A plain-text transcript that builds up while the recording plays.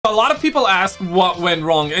a lot of people ask what went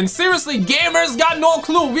wrong, and seriously, gamers got no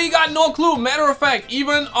clue. We got no clue. Matter of fact,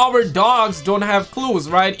 even our dogs don't have clues,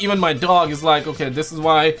 right? Even my dog is like, okay, this is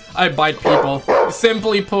why I bite people.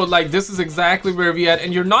 Simply put, like, this is exactly where we at,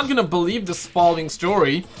 and you're not gonna believe this following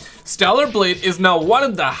story. Stellar Blade is now one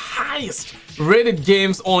of the highest rated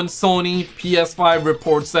games on Sony PS5,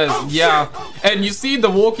 report says. Yeah, and you see the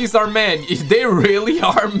Wokies are mad. They really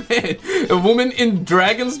are mad. A woman in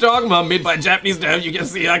Dragon's Dogma, made by Japanese dev, you can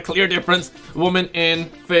see a clear difference. Woman in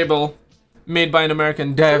Fable, made by an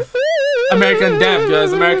American dev. American dev,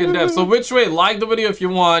 guys, American dev. So which way? Like the video if you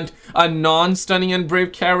want a non-stunning and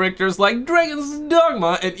brave characters like Dragon's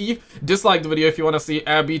Dogma and Eve. Dislike the video if you want to see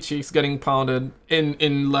Abby cheeks getting pounded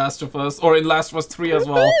in Last of Us, or in Last of Us 3 as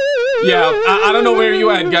well. Yeah, I don't know where you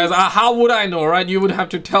at, guys. How would I know, right? You would have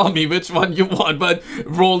to tell me which one you want, but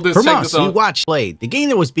roll this, check this out. We watched Blade, the game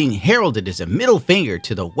that was being heralded as a middle finger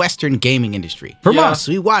to the Western gaming industry. From us,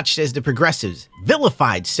 we watched as the progressives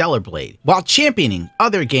vilified Stellar Blade while championing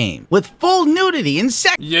other games with full nudity and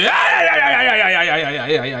sex. Yeah,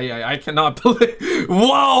 I cannot believe.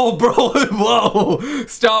 Whoa, bro, whoa.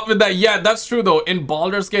 Stop with that. Yeah, that's true though. In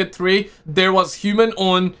Baldur's Gate 3, there was human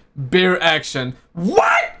on bear action.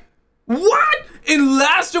 What? What? In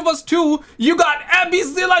Last of Us 2, you got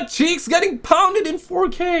Abbyzilla cheeks getting pounded in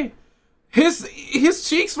 4K. His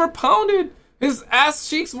cheeks were pounded. His ass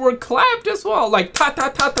cheeks were clapped as well. Like ta ta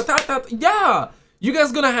ta ta ta ta. Yeah, you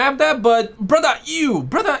guys gonna have that, but brother, you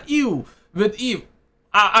with Eve.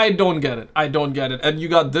 I don't get it. I don't get it. And you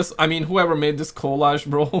got this. I mean, whoever made this collage,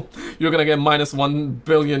 bro, you're gonna get minus 1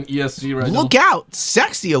 billion ESG right now. Look out!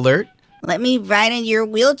 Sexy alert! Let me ride in your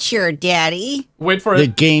wheelchair, Daddy. Wait for it. The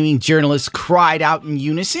gaming journalists cried out in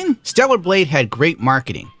unison. Stellar Blade had great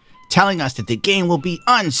marketing, telling us that the game will be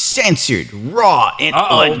uncensored, raw, and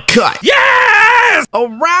uncut. Yes!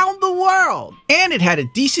 Around the world! And it had a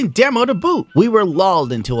decent demo to boot. We were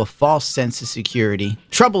lulled into a false sense of security.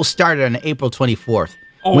 Trouble started on April 24th.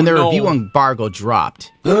 When the review embargo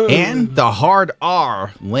dropped. And the hard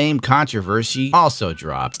R lame controversy also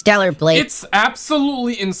dropped. Stellar Blade. It's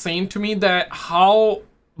absolutely insane to me that how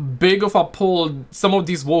big of a pull some of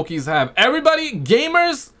these Wokies have. Everybody,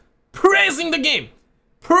 gamers, praising the game.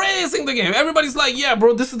 Praising the game. Everybody's like, yeah,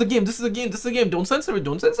 bro, this is the game, this is the game, this is the game. Don't censor it,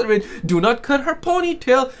 don't censor it. Do not cut her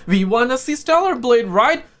ponytail. We want to see Stellar Blade,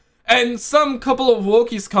 right? And some couple of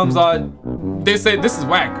Wokies comes on. They say, this is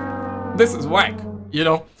whack. This is whack. You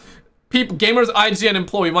know, people, gamers, IGN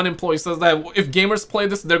employee, one employee says that if gamers play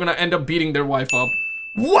this, they're gonna end up beating their wife up.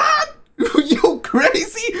 What? You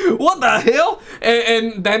crazy? What the hell?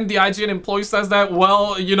 And then the IGN employee says that,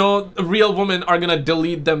 well, you know, real women are gonna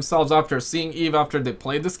delete themselves after seeing Eve after they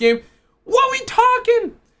play this game. What are we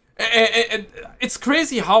talking? It's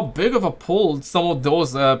crazy how big of a pull some of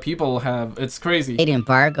those people have. It's crazy. The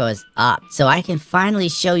embargo is up, so I can finally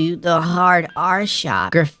show you the hard R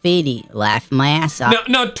shop. Graffiti, laugh my ass off.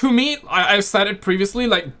 Now, to me, I've said it previously,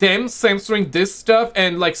 like them censoring this stuff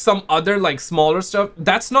and like some other like smaller stuff,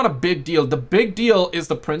 that's not a big deal. The big deal is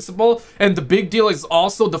the principle, and the big deal is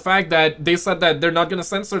also the fact that they said that they're not gonna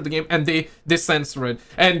censor the game, and they censor it.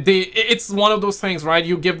 And it's one of those things, right?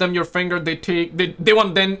 You give them your finger,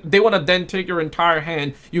 they want to then take your entire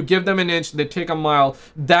hand. You give them an inch, they take a mile.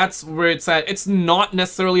 That's where it's at. It's not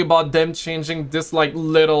necessarily about them changing this like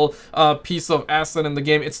little piece of asset in the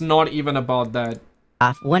game. It's not even about that.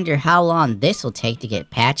 I wonder how long this will take to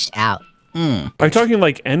get patched out. Are you talking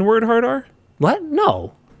like N-word hard R? What?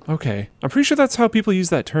 No. Okay. I'm pretty sure that's how people use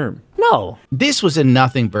that term. No. This was a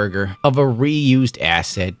nothing burger of a reused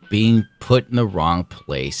asset being put in the wrong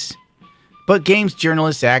place. But games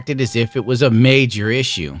journalists acted as if it was a major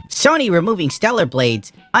issue. Sony removing Stellar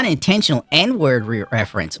Blade's unintentional N-word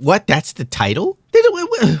reference. What? That's the title?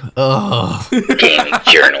 Gaming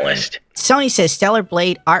journalist. Sony says Stellar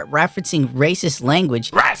Blade art referencing racist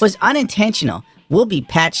language was unintentional. Will be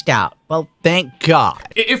patched out. Well, thank God.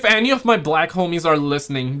 If any of my black homies are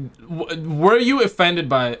listening, were you offended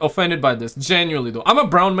by this? Genuinely though. I'm a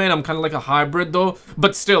brown man, I'm kind of like a hybrid though,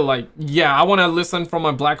 but still, like, yeah, I want to listen from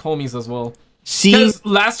my black homies as well. See, because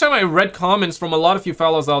last time I read comments from a lot of you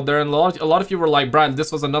fellas out there, and a lot of you were like, Brad,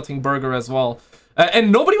 this was a nothing burger as well.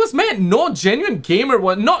 And nobody was mad. No genuine gamer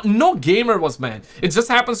was, no gamer was mad. It just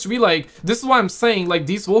happens to be like, this is why I'm saying, like,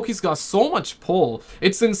 these Wokies got so much pull.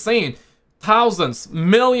 It's insane. Thousands,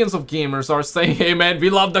 millions of gamers are saying, hey man, we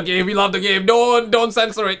love the game, don't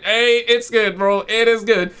censor it. Hey, it's good, bro, it is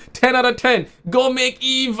good. 10 out of 10. Go make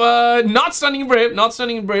Eve not stunning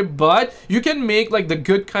brave, but you can make like the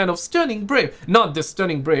good kind of stunning brave. Not this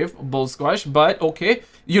stunning brave bull squash, but okay,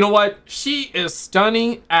 You know what? She is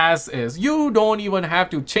stunning as is. You don't even have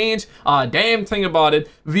to change a damn thing about it.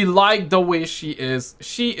 We like the way she is.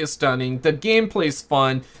 She is stunning. The gameplay is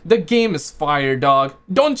fun. The game is fire, dog.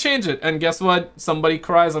 Don't change it. And guess what? Somebody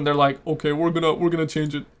cries and they're like, okay, we're gonna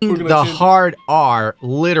change it. The hard R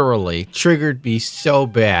literally triggered me so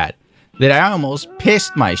bad that I almost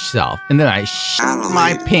pissed myself, and then I shit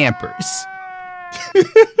my Pampers.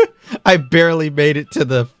 I barely made it to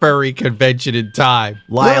the furry convention in time.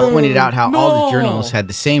 Lyle pointed out how all the journalists had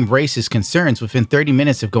the same racist concerns within 30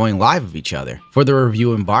 minutes of going live with each other for the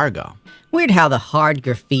review embargo. Weird how the hard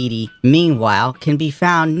graffiti, meanwhile, can be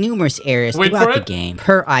found numerous areas throughout the game,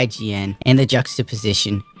 per IGN, and the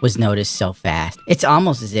juxtaposition was noticed so fast. It's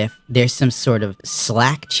almost as if there's some sort of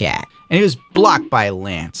Slack chat. And it was blocked by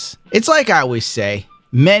Lance. It's like I always say,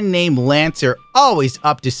 men named Lance are always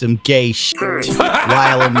up to some gay shit.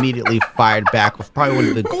 Lyle immediately fired back with probably one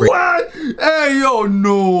of the great— What? Hey, yo,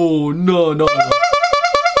 no.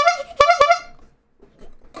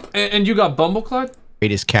 And you got Bumbleclad?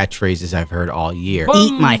 greatest catchphrases I've heard all year.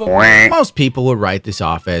 Eat my— Most people would write this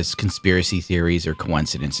off as conspiracy theories or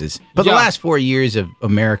coincidences, but the last 4 years of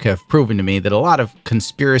America have proven to me that a lot of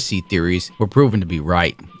conspiracy theories were proven to be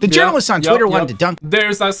right. The journalists on Twitter wanted to dunk—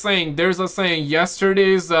 There's a saying,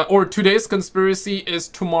 yesterday's or today's conspiracy is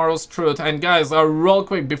tomorrow's truth. And guys, real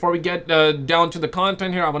quick, before we get down to the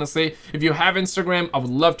content here, I want to say, if you have Instagram, I would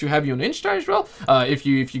love to have you on Insta as well. If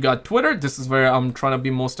you got Twitter, this is where I'm trying to be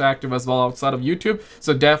most active as well outside of YouTube.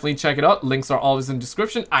 So definitely check it out. Links are always in the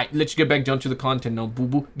description. Alright, let's get back down to the content now,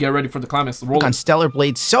 boo-boo. Get ready for the climax. Roll on Stellar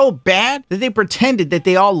Blade so bad that they pretended that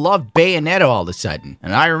they all loved Bayonetta all of a sudden.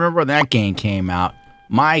 And I remember when that game came out.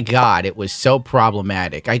 My God, it was so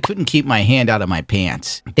problematic. I couldn't keep my hand out of my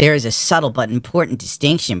pants. There is a subtle but important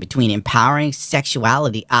distinction between empowering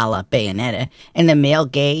sexuality a la Bayonetta and the male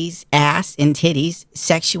gaze, ass, and titties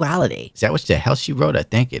sexuality. Is that what the hell she wrote? I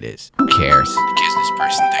think it is. Who cares? Because this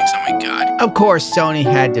person thinks, oh my God. Of course, Sony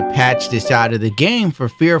had to patch this out of the game for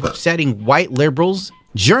fear of upsetting white liberals,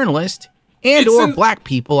 journalists, and or black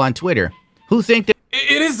people on Twitter who think that—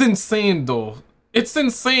 It is insane, though. It's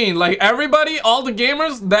insane. Like, everybody, all the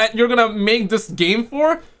gamers that you're gonna make this game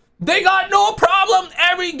for, they got no problem.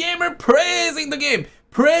 Every gamer praising the game.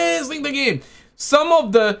 Praising the game. Some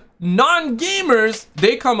of the non-gamers,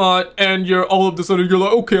 they come out and you're all of a sudden, you're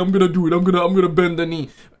like, okay, I'm gonna do it. I'm gonna bend the knee.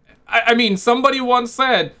 I mean, somebody once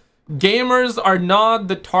said, gamers are not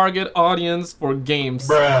the target audience for games.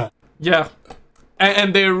 Bruh. Yeah.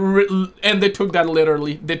 And they took that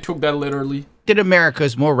literally. They took that literally. That America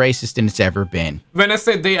is more racist than it's ever been. When I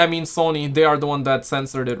say they, I mean Sony. They are the one that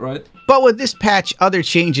censored it, right? But with this patch, other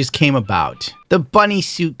changes came about. The bunny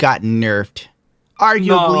suit got nerfed.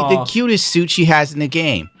 Arguably the cutest suit she has in the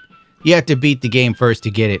game. You have to beat the game first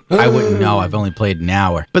to get it. I wouldn't know. I've only played an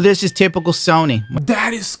hour. But this is typical Sony.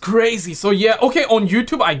 That is crazy. So yeah, okay, on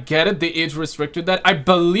YouTube, I get it. They age restricted that. I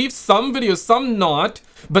believe some videos, some not.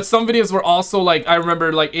 But some videos were also, like, I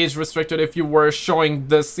remember, like, age restricted if you were showing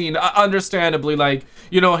the scene. Understandably, like,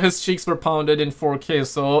 you know, his cheeks were pounded in 4K.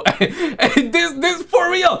 So this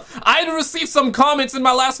for real. I received some comments in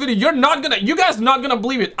my last video. You guys not gonna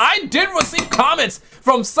believe it. I did receive comments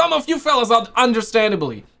from some of you fellas out,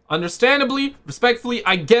 understandably, respectfully,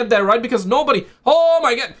 I get that, right? Because nobody— oh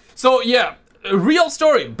my God. So yeah, a real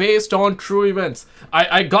story based on true events.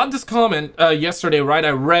 I got this comment yesterday, right?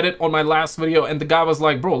 I read it on my last video, and the guy was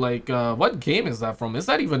like, bro, like, what game is that from? Is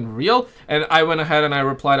that even real? And I went ahead and I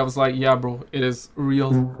replied, I was like, yeah, bro, it is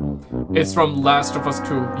real. It's from Last of Us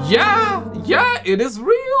 2. Yeah, it is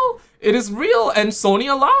real. It is real, and Sony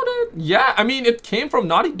allowed it. Yeah, I mean, it came from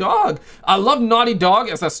Naughty Dog. I love Naughty Dog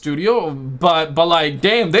as a studio, but like,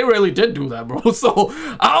 damn, they really did do that, bro. So,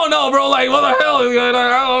 I don't know, bro, like, what the hell is going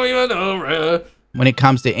on? I don't even know, bro. When it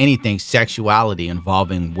comes to anything sexuality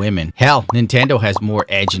involving women, hell, Nintendo has more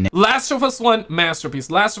edge in it. Last of Us 1,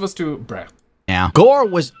 masterpiece. Last of Us 2, bruh. Now, gore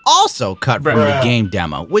was also cut from the game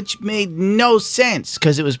demo, which made no sense,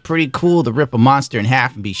 because it was pretty cool to rip a monster in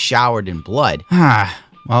half and be showered in blood.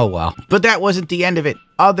 Oh well. But that wasn't the end of it.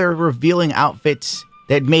 Other revealing outfits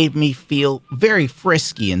that made me feel very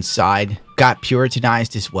frisky inside got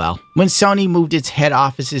puritanized as well. When Sony moved its head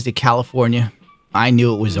offices to California, I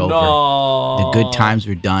knew it was over. No. The good times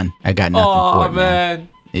were done. I got nothing for it, man.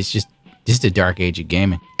 It's just a dark age of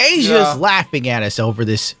gaming. Asia's laughing at us over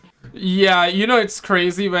this. Yeah, you know, it's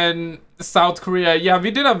crazy when South Korea. Yeah,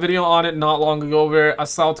 we did a video on it not long ago where a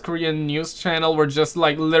South Korean news channel were just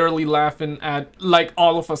like literally laughing at like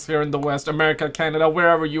all of us here in the West, America, Canada,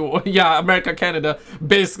 wherever you, yeah, America, Canada,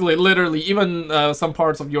 basically, literally, even some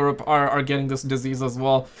parts of Europe are getting this disease as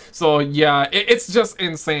well. So yeah, it's just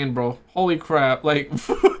insane, bro. Holy crap, like,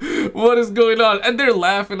 what is going on? And they're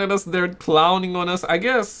laughing at us, they're clowning on us, I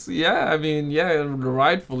guess. Yeah, I mean, yeah,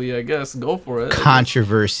 rightfully, I guess, go for it.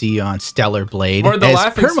 Controversy on Stellar Blade, or the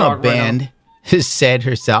as Perma-Band has said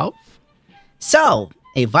herself. So,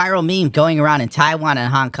 a viral meme going around in Taiwan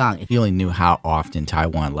and Hong Kong. If you only knew how often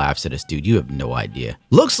Taiwan laughs at us, dude, you have no idea.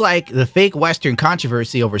 Looks like the fake Western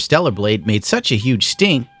controversy over Stellar Blade made such a huge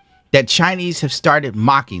stink that Chinese have started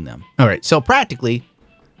mocking them. Alright, so practically,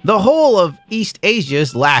 the whole of East Asia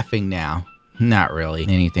is laughing now. Not really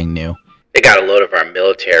anything new. They got a load of our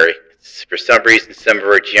military. For some reason, some of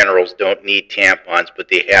our generals don't need tampons, but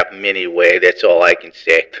they have them anyway. That's all I can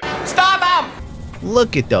say. Stop them!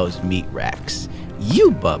 Look at those meat racks.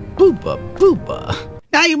 Yuba, booba, booba.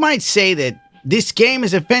 Now you might say that this game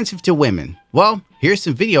is offensive to women. Well, here's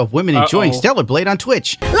some video of women enjoying Stellar Blade on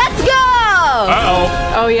Twitch. Let's go!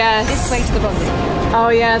 Oh yes. This way to the boat. Oh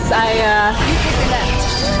yes,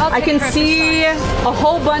 I can see a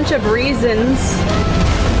whole bunch of reasons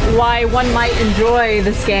why one might enjoy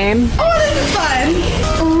this game. Oh, this is fun!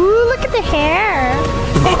 Ooh, look at the hair!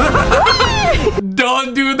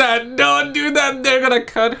 Don't do that, don't do that. They're gonna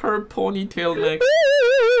cut her ponytail next.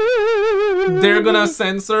 They're gonna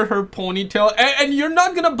censor her ponytail, and you're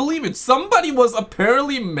not gonna believe it. Somebody was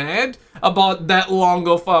apparently mad about that long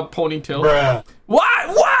of a ponytail. Bruh.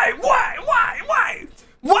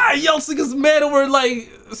 Why Yelsing is mad over like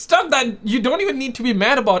stuff that you don't even need to be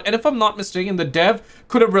mad about? And if I'm not mistaken, the dev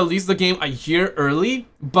could have released the game a year early,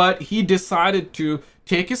 but he decided to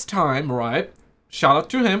take his time, right? Shout out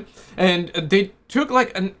to him. And they took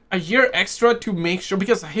like a year extra to make sure,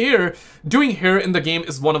 because doing hair in the game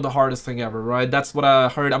is one of the hardest thing ever, right? That's what I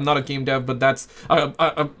heard. I'm not a game dev, but that's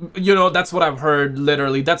you know, that's what I've heard.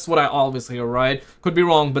 Literally, that's what I always hear, right? Could be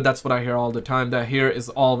wrong, but that's what I hear all the time, that hair is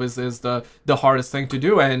always the hardest thing to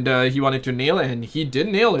do. And he wanted to nail it, and he did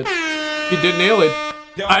nail it. He did nail it.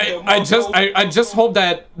 I just hope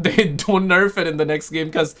that they don't nerf it in the next game,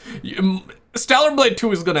 because Stellar Blade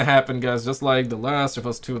 2 is gonna happen, guys, just like The Last of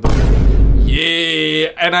Us 2.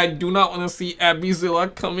 Yeah, and I do not want to see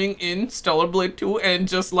Abbyzilla coming in Stellar Blade 2 and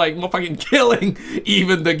just like fucking killing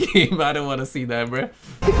even the game. I don't want to see that, bro.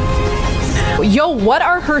 Yo, what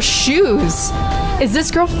are her shoes? Is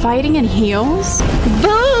this girl fighting in heels?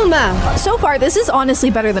 Boom! So far, this is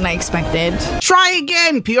honestly better than I expected. Try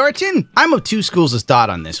again, Puritan. I'm of two schools of thought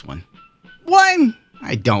on this one. One,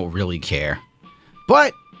 I don't really care.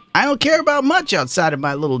 But I don't care about much outside of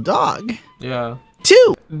my little dog. Yeah.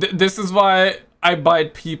 Two, this is why I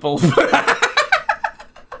bite people.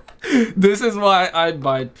 This is why I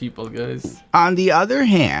bite people, guys. on the other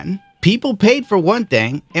hand, people paid for one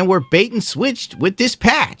thing and were bait and switched with this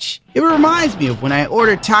patch. It reminds me of when I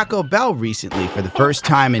ordered Taco Bell recently for the first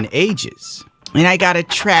time in ages. And I got a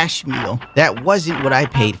trash meal that wasn't what I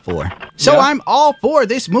paid for. So Yeah. I'm all for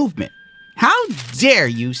this movement. How dare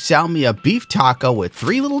you sell me a beef taco with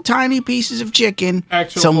 3 little tiny pieces of chicken,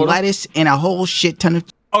 Actual some photo. lettuce, and a whole shit ton of...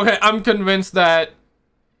 Okay, I'm convinced that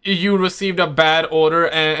you received a bad order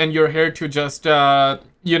and you're here to just,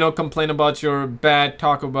 you know, complain about your bad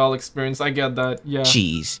Taco Bell experience. I get that, yeah.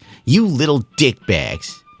 cheese. You little dick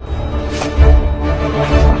bags.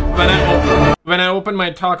 When I open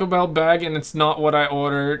my Taco Bell bag and it's not what I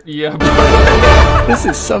ordered, yeah. This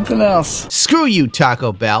is something else. Screw you,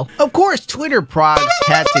 Taco Bell. Of course, Twitter prods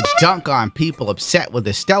had to dunk on people upset with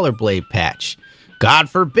the Stellar Blade patch. God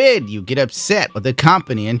forbid you get upset with a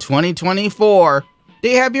company in 2024.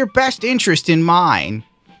 They have your best interest in mind.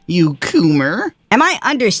 You coomer. Am I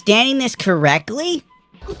understanding this correctly?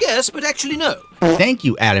 Yes, but actually no. Thank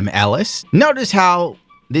you, Adam Ellis. Notice how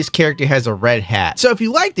this character has a red hat. So if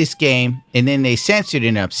you like this game and then they censored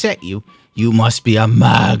and upset you, you must be a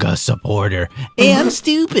MAGA supporter and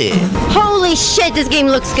stupid. Holy shit, this game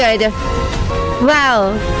looks good.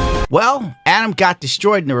 Wow. Well, Adam got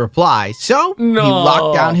destroyed in the reply, so he No.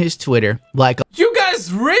 locked down his Twitter like a You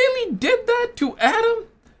guys really did that to Adam?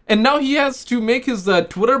 And now he has to make his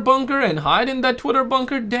Twitter bunker and hide in that Twitter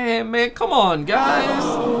bunker? Damn, man. Come on, guys.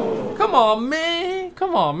 Come on, man.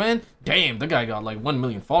 Come on, man. Damn, the guy got like 1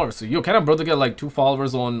 million followers. So, yo, can a brother get like 2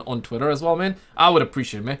 followers on Twitter as well, man? I would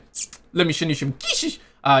appreciate it, man. Let me show you some kishish.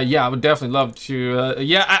 Yeah, I would definitely love to.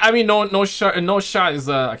 Yeah, I mean, no shot is.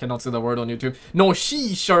 I cannot say that word on YouTube. No,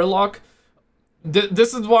 she Sherlock.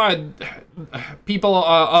 This is why people.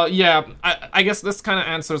 Yeah, I guess this kind of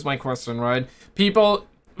answers my question, right? People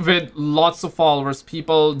with lots of followers,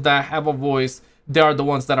 people that have a voice, they are the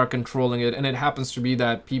ones that are controlling it, and it happens to be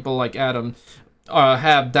that people like Adam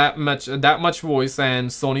have that much voice, and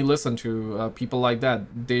Sony listen to people like that.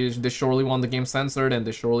 They surely want the game censored, and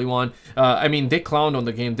they surely want I mean, they clowned on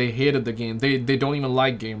the game, they hated the game, they don't even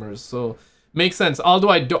like gamers, so makes sense. Although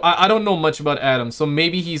I don't know much about Adam, so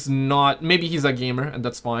maybe he's a gamer, and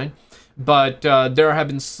that's fine. But there have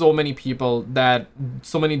been so many people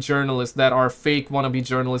so many journalists that are fake wannabe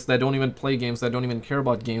journalists that don't even play games, that don't even care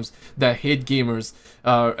about games, that hate gamers,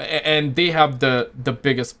 and they have the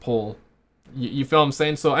biggest pull. You feel what I'm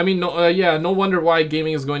saying? So I mean, no wonder why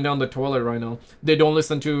gaming is going down the toilet right now. They don't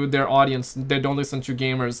listen to their audience. They don't listen to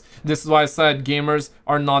gamers. This is why I said gamers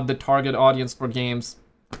are not the target audience for games.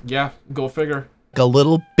 Yeah, go figure. A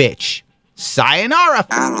little bitch. Sayonara.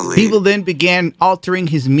 People then began altering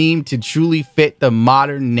his meme to truly fit the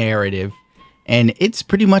modern narrative, and it's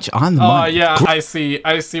pretty much on the money. Yeah, I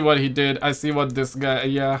see what he did. I see what this guy.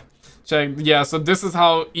 Yeah, check. Yeah, so this is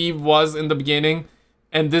how Eve was in the beginning.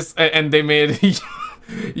 And they made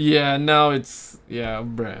yeah, now it's, yeah,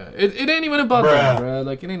 bruh. It ain't even about that, bruh.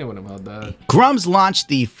 Like, it ain't even about that. Grumz launched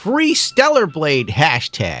the Free Stellar Blade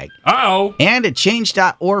hashtag. And a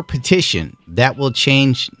change.org petition that will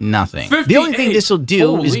change nothing. 58. The only thing this will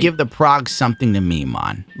do is give the progs something to meme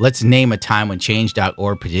on. Let's name a time when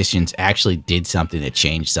change.org petitions actually did something to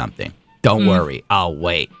change something. Don't worry, I'll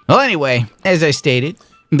wait. Well, anyway, as I stated,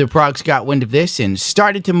 the progs got wind of this and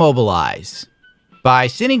started to mobilize by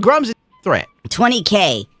sending Grumz a threat.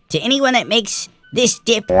 20K to anyone that makes this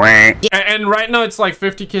dip. And right now it's like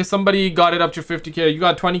 50K. Somebody got it up to 50K. You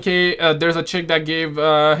got 20K. There's a chick that gave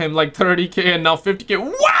him like 30K and now 50K.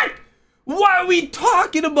 What? What are we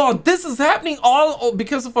talking about? This is happening all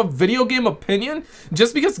because of a video game opinion?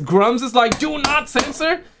 Just because Grumz is like, do not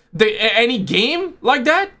censor any game like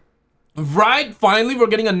that? Right, finally we're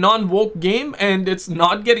getting a non-woke game and it's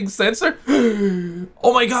not getting censored.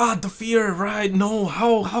 Oh my god, the fear, right? No,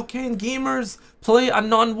 how can gamers play a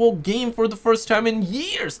non-woke game for the first time in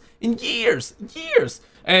years?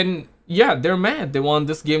 And yeah, they're mad. They want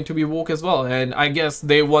this game to be woke as well, and I guess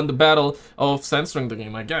they won the battle of censoring the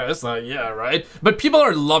game, I guess. Yeah, right? But people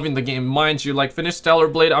are loving the game, mind you. Like, finished Stellar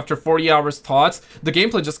Blade after 40 hours thoughts. The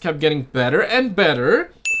gameplay just kept getting better and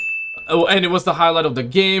better. Oh, and it was the highlight of the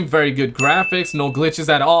game. Very good graphics, no glitches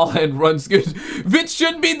at all, and runs good, which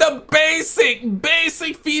should be the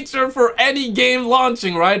basic feature for any game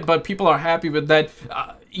launching, right? But people are happy with that.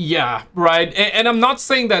 Yeah, right. And I'm not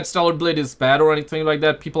saying that Stellar Blade is bad or anything like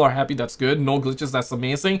that. People are happy, that's good. No glitches, that's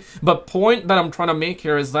amazing. But point that I'm trying to make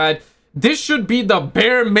here is that this should be the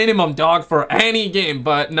bare minimum, dog, for any game.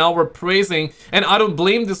 But now we're praising, and I don't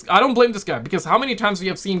blame this guy, because how many times we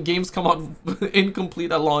have seen games come out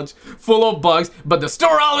incomplete at launch, full of bugs, but the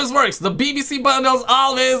store always works. The BBC bundles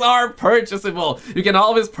always are purchasable. You can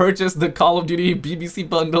always purchase the Call of Duty BBC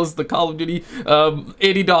bundles, the Call of Duty $80,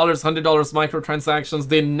 $100 microtransactions.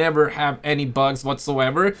 They never have any bugs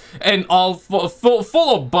whatsoever, and all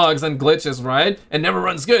full of bugs and glitches, right? And never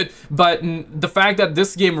runs good. But the fact that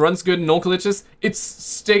this game runs good, no glitches, it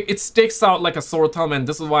sticks out like a sore thumb, and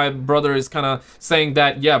this is why brother is kind of saying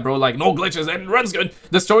that, yeah, bro, like, no glitches and runs good.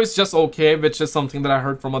 The story's just okay, which is something that I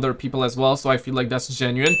heard from other people as well, so I feel like that's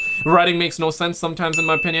genuine. Writing makes no sense sometimes, in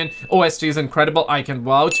my opinion. OST is incredible, I can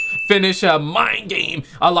vouch. Finish a mind game.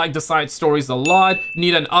 I like the side stories a lot.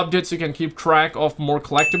 Need an update so you can keep track of more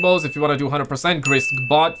collectibles if you want to do 100%. Great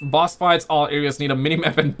boss fights. All areas need a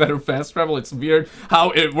minimap and better fast travel. It's weird how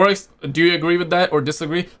it works. Do you agree with that or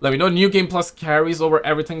disagree? Let me know. New game plus carries over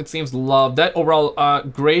everything, it seems. Love that. Overall,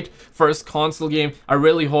 great first console game. I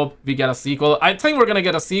really hope we get a sequel. I think we're gonna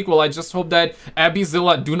get a sequel. I just hope that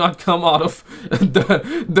Abbyzilla do not come out of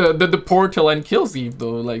the portal and kills Eve,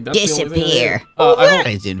 though. Like, that's disappear. That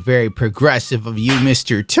isn't very progressive of you,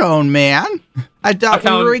 Mr. Tone Man. I thought we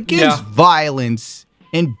were against violence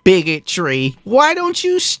and bigotry. Why don't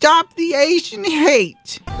you stop the Asian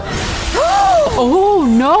hate? Oh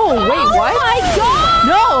no! Wait, what? Oh my god!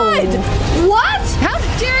 No! What? How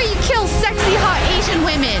dare you kill sexy, hot Asian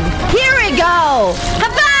women? Here we go!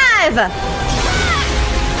 High five!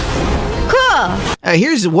 Cool!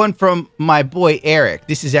 Here's one from my boy Eric.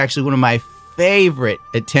 This is actually one of my favorite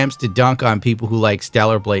attempts to dunk on people who like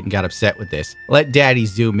Stellar Blade and got upset with this. Let daddy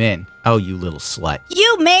zoom in. Oh, you little slut.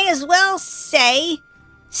 You may as well say,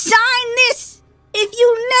 sign this if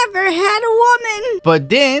you never had a woman. But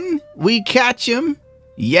then we catch him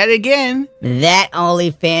yet again. That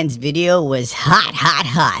OnlyFans video was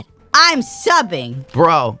hot. I'm subbing.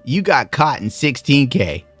 Bro, you got caught in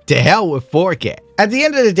 16K. To hell with 4K. At the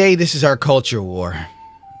end of the day, this is our culture war.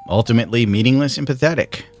 Ultimately meaningless and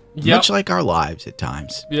pathetic. much like our lives at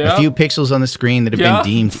times. Yeah. A few pixels on the screen that have been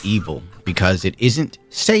deemed evil because it isn't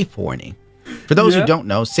safe horny. For those who don't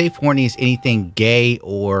know, safe horny is anything gay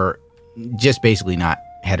or just basically not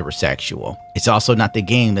heterosexual. It's also not the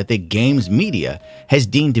game that the games media has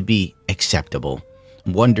deemed to be acceptable,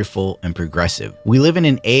 wonderful, and progressive. We live in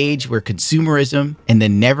an age where consumerism and the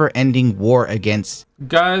never-ending war against...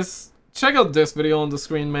 Guys, check out this video on the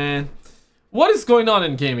screen, man. What is going on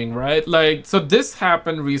in gaming, right? Like, so this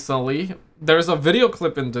happened recently. There's a video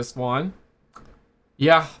clip in this one.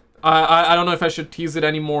 Yeah, I don't know if I should tease it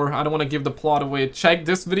anymore. I don't want to give the plot away. Check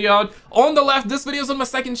this video out. On the left, this video is on my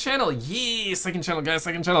second channel. Yeah, second channel, guys,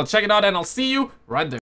 second channel. Check it out, and I'll see you right there.